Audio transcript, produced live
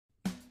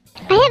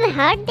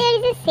heard there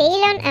is a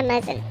sale on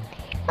Amazon.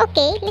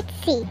 Okay, let's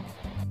see.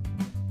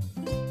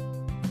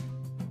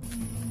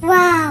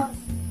 Wow,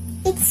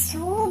 it's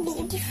so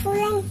beautiful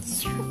and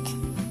cute.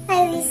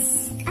 I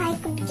wish I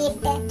could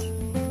get that.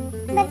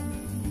 But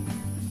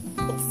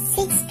it's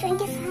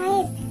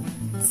 $6.25.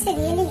 It's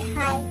really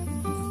high.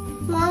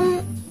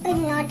 Mom will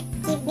not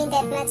give me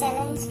that much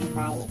allowance to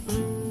buy it.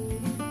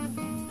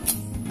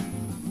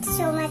 It's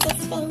so much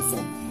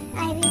expensive.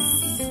 I wish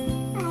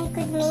I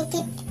could make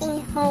it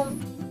in home.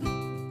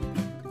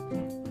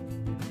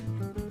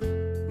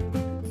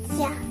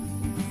 Yeah.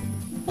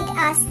 It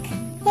asks,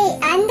 hey,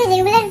 I'm the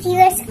regular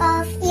viewers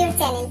of your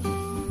channel.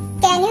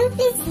 Can you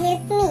please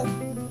help me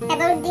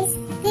about this?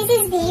 This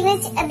is very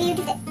much a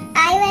beauty that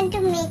I want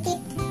to make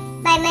it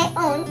by my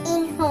own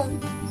in home.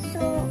 So,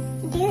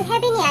 do you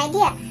have any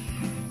idea?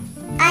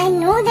 I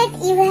know that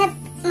you have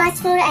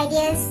much more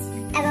ideas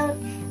about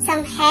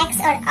some hacks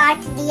or art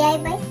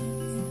DIY.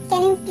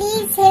 Can you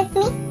please help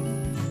me?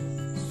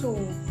 So,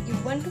 you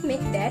want to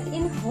make that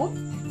in home?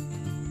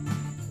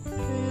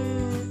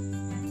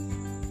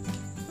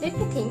 Let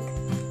me think.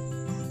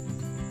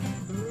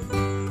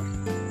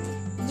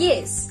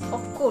 Yes,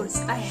 of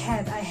course, I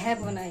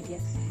have one idea.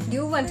 Do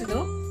you want to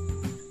know?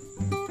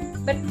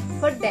 But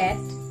for that,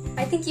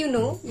 I think you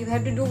know you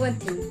have to do one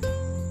thing.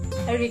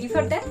 Are you ready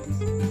for that?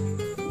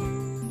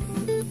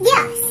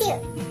 Yeah, sure.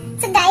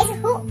 So guys,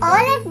 who all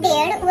are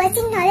there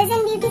watching Knowledge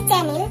and Beauty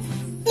channel,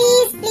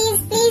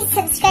 please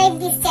subscribe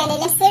this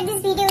channel and share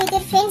this video with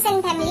your friends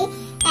and family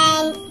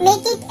and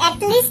make it at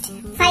least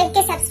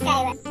 5k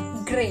subscribers.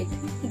 Great.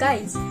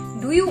 Guys,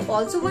 do you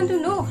also want to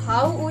know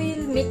how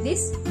we'll make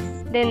this?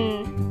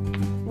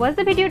 Then watch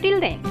the video till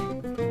then.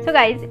 So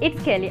guys,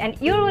 it's Kelly and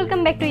you're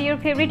welcome back to your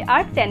favorite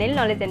art channel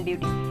Knowledge and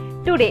Beauty.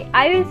 Today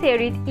I will share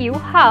with you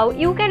how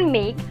you can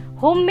make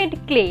homemade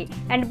clay,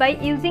 and by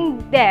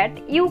using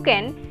that you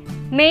can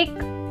make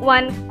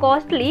one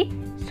costly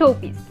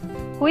showpiece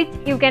which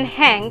you can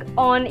hang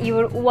on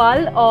your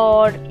wall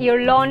or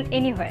your lawn,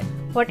 anywhere,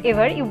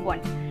 whatever you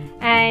want.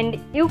 And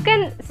you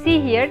can see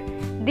here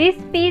this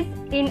piece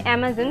in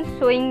Amazon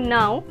showing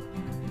now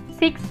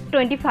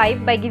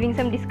 $6.25 by giving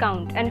some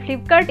discount, and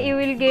Flipkart you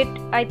will get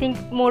I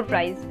think more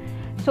price.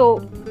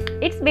 So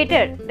it's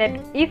better that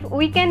if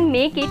we can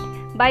make it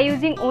by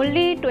using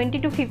only 20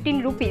 to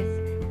 15 rupees,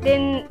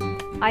 then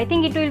I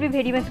think it will be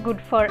very much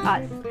good for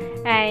us,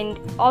 and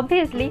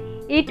obviously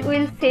it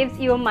will save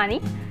your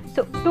money.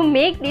 So to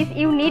make this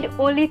you need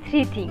only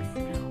 3 things.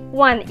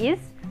 One is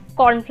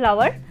corn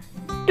flour,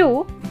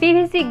 2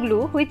 PVC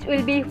glue which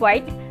will be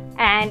white,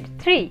 and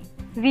 3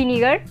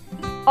 vinegar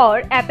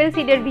or apple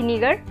cider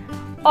vinegar,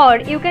 or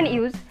you can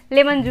use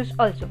lemon juice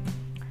also.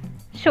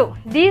 So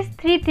these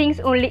 3 things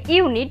only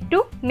you need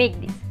to make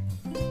this.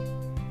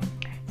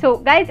 So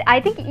guys,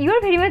 I think you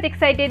are very much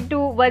excited to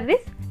watch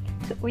this.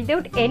 So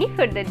without any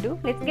further ado,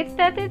 let's get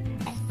started.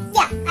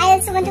 Yeah, I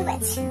also want to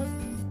watch.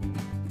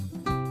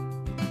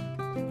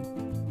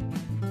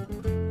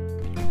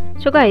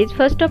 So guys,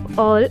 first of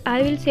all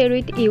I will share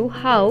with you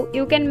how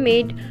you can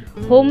make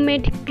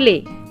homemade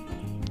clay.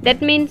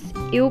 That means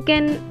you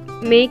can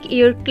make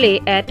your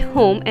clay at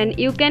home and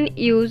you can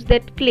use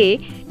that clay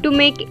to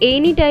make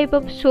any type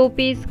of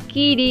showpiece,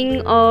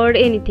 keyring or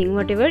anything,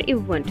 whatever you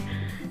want.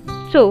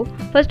 So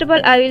first of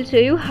all I will show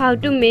you how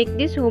to make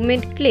this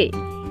homemade clay.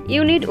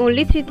 You need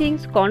only 3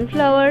 things: corn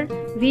flour,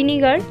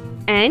 vinegar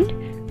and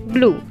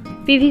glue,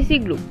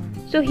 PVC glue.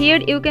 So here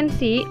you can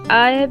see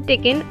I have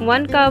taken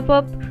 1 cup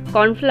of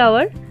corn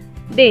flour,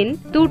 then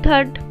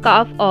 2/3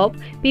 cup of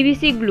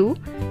PVC glue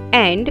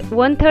and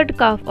 1/3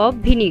 cup of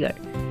vinegar,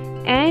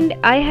 and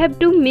I have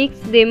to mix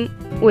them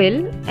well,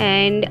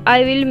 and I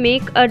will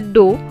make a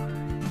dough,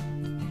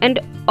 and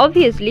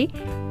obviously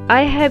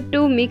I have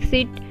to mix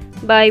it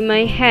by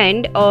my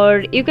hand,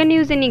 or you can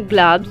use any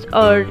gloves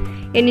or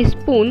any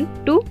spoon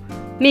to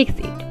mix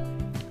it.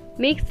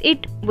 Mix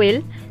it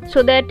well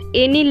so that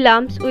any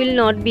lumps will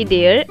not be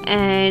there,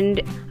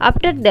 and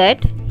after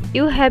that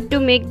you have to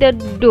make the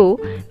dough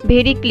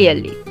very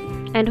clearly.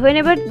 And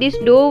whenever this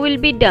dough will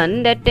be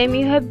done, that time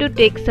you have to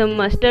take some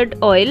mustard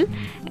oil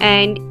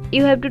and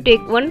you have to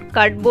take one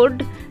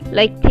cardboard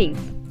like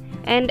things,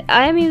 and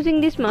I am using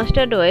this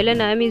mustard oil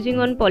and I am using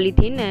on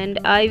polythene, and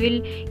I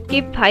will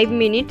keep 5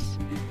 minutes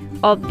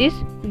of this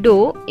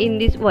dough in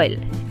this oil,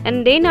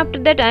 and then after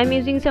that I am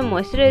using some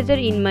moisturizer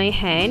in my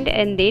hand,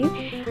 and then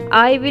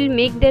I will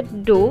make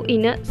that dough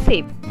in a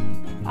shape.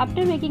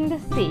 After making the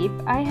shape,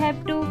 I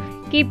have to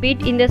keep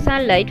it in the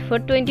sunlight for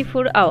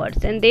 24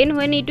 hours, and then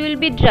when it will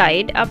be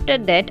dried, after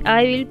that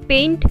I will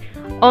paint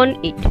on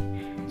it.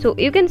 So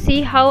you can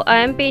see how I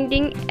am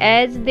painting,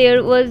 as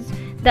there was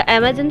the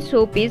Amazon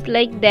showpiece,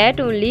 like that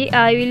only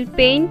I will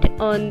paint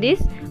on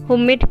this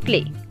homemade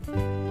clay.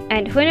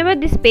 And whenever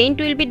this paint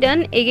will be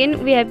done,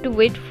 again we have to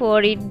wait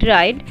for it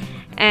dried,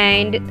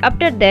 and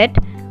after that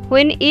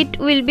when it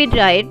will be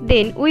dried,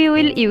 then we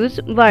will use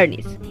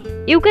varnish.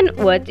 You can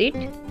watch it.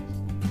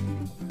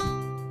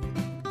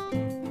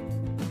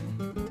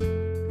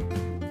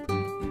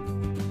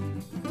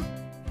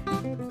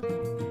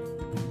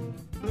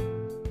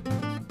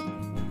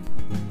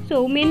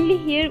 So mainly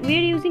here we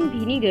are using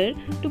vinegar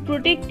to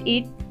protect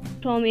it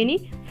from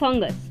any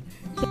fungus.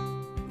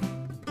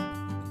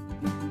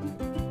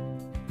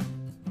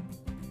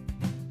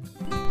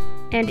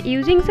 And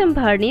using some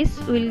varnish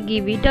will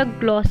give it a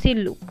glossy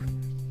look.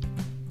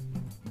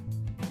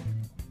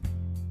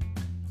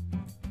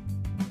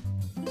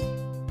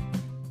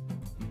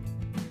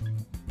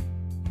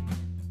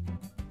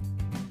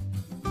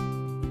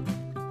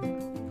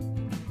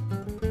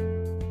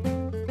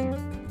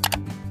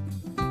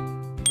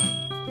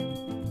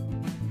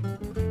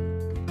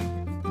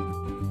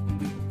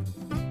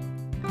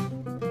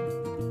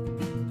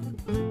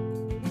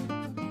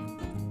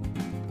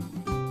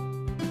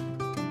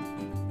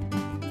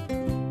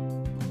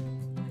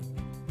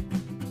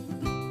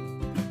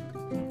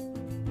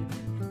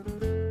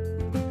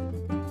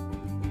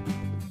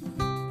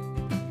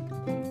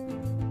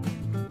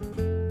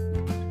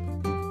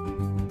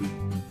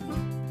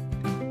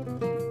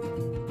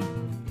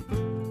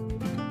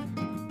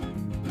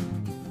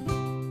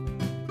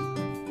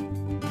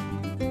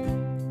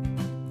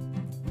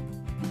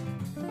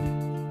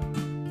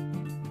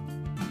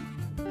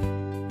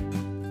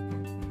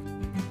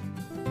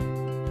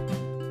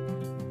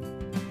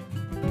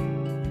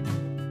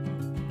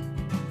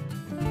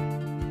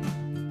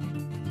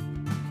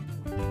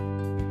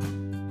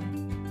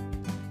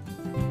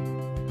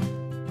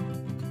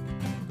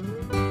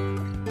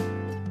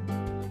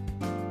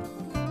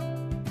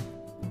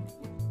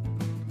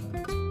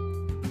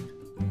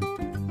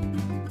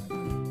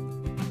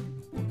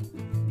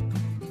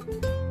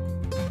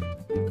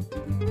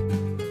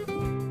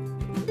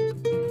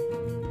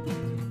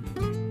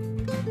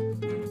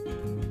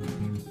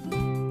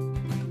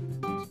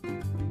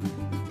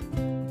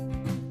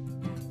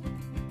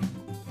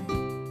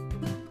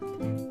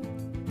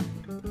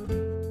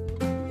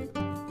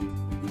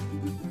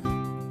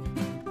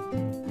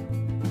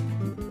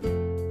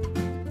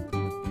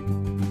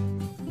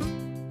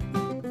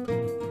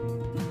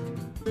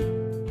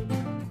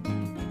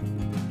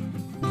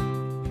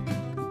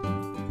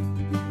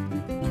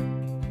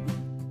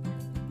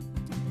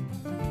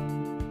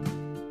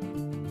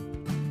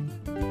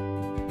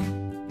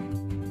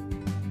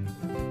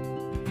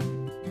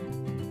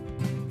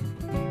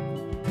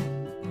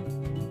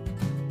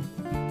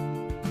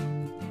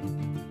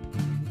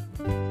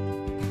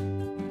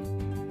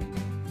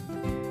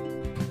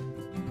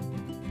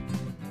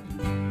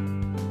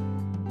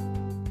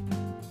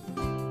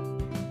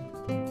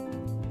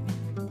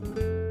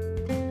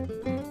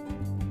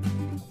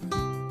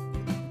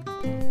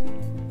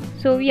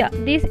 So yeah,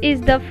 this is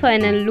the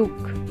final look.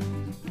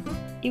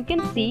 You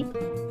can see.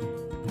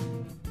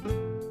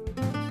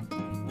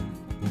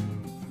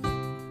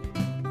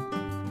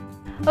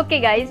 Okay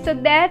guys, so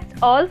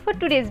that's all for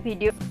today's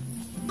video.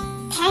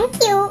 Thank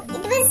you.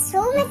 It was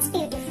so much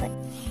beautiful.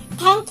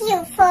 Thank you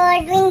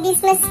for doing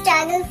this much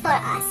struggle for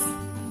us.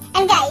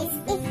 And guys,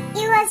 if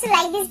you also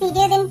like this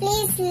video, then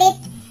please let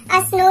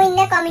us know in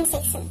the comment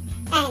section.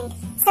 And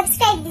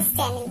subscribe this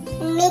channel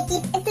and make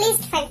it at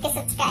least 5k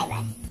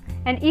subscribers.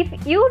 And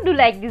if you do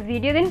like this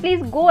video, then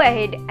please go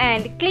ahead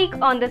and click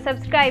on the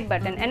subscribe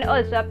button, and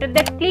also after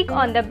that click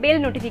on the bell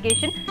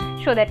notification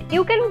so that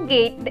you can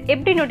get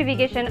every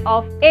notification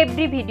of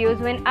every videos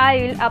when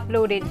I will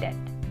upload it that.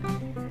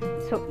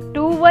 So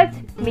to watch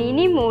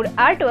many more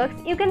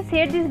artworks, you can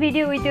share this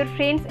video with your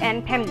friends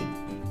and family.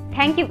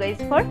 Thank you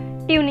guys for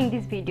tuning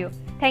this video.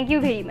 Thank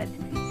you very much.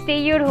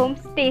 Stay your home,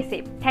 stay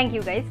safe. Thank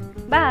you guys.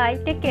 Bye.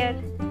 Take care.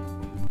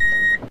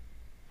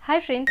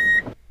 Hi friends.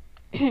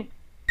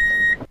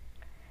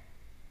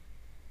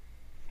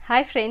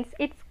 Hi friends,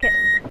 it's